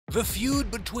The feud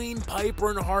between Piper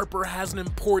and Harper has an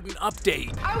important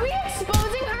update. Are we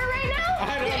exposing her right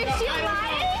now? Is she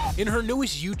lying? In her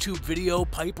newest YouTube video,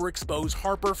 Piper exposed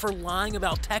Harper for lying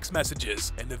about text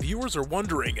messages, and the viewers are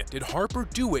wondering, did Harper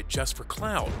do it just for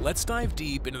clout? Let's dive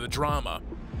deep into the drama.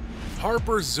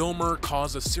 Harper Zilmer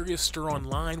caused a serious stir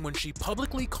online when she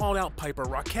publicly called out Piper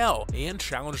Raquel and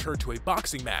challenged her to a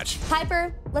boxing match.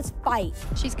 Piper, let's fight.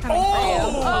 She's coming for you.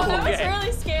 Oh, that was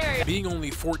really scary. Being only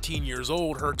 14 years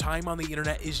old, her time on the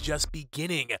internet is just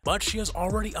beginning, but she has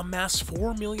already amassed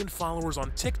 4 million followers on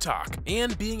TikTok.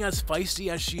 And being as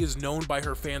feisty as she is known by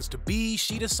her fans to be,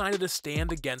 she decided to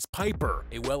stand against Piper,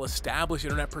 a well-established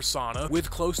internet persona with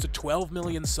close to 12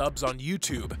 million subs on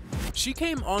YouTube. She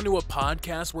came onto a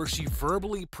podcast where she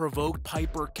verbally provoked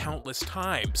Piper countless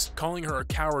times, calling her a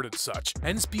coward and such,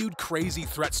 and spewed crazy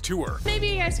threats to her. Maybe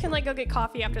you guys can like go get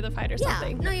coffee after the fight or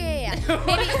something. No, yeah.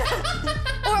 Maybe,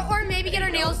 or maybe get her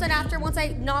nails done after once I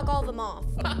knock all of them off.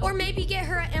 Or maybe get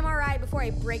her an MRI before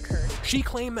I break her. She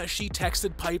claimed that she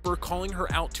texted Piper calling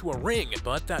her out to a ring,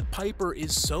 but that Piper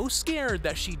is so scared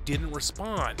that she didn't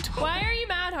respond. Why are you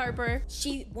mad, Harper?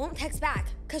 She won't text back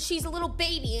because she's a little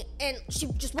baby and she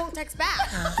just won't text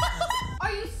back.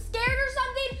 Are you scared or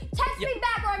something? Text me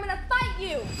back or I'm gonna fight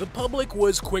you. The public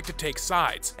was quick to take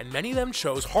sides, and many of them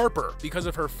chose Harper because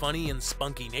of her funny and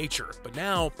spunky nature. But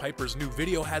now, Piper's new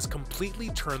video has completely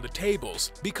turned the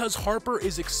tables because Harper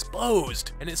is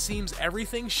exposed, and it seems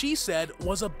everything she said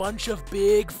was a bunch of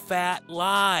big fat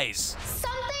lies.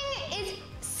 Something is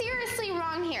seriously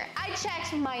wrong here. I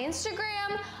checked my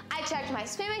Instagram, I checked my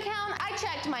spam account, I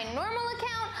checked my normal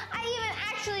account, I even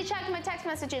actually checked my text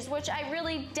messages, which I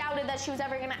really doubted that she was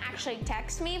ever gonna actually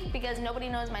text me because nobody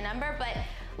knows my number, but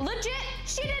legit,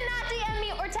 she did not DM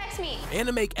me or text me. And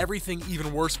to make everything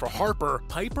even worse for Harper,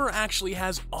 Piper actually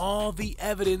has all the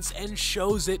evidence and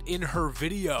shows it in her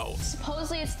video.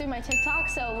 Supposedly it's through my TikTok,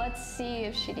 so let's see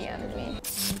if she DM'd me.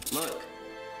 Look.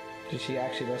 Did she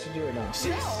actually message you or not?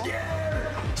 She's scared!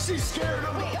 She's scared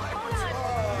of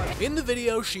me! In the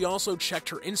video, she also checked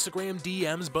her Instagram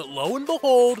DMs, but lo and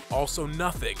behold, also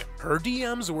nothing. Her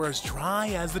DMs were as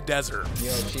dry as the desert.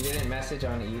 Yo, she didn't message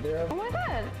on either of them? Oh my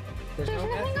god. There's no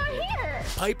nothing on here.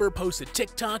 Piper posted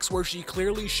TikToks where she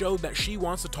clearly showed that she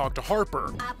wants to talk to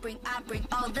Harper. I bring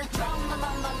all the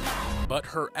But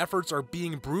her efforts are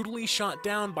being brutally shot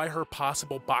down by her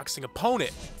possible boxing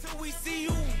opponent.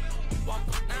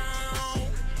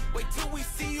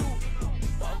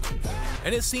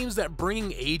 And it seems that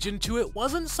bringing age into it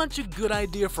wasn't such a good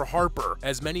idea for Harper,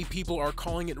 as many people are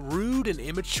calling it rude and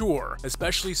immature,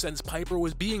 especially since Piper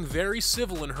was being very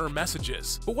civil in her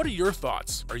messages. But what are your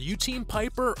thoughts? Are you Team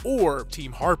Piper or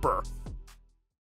Team Harper?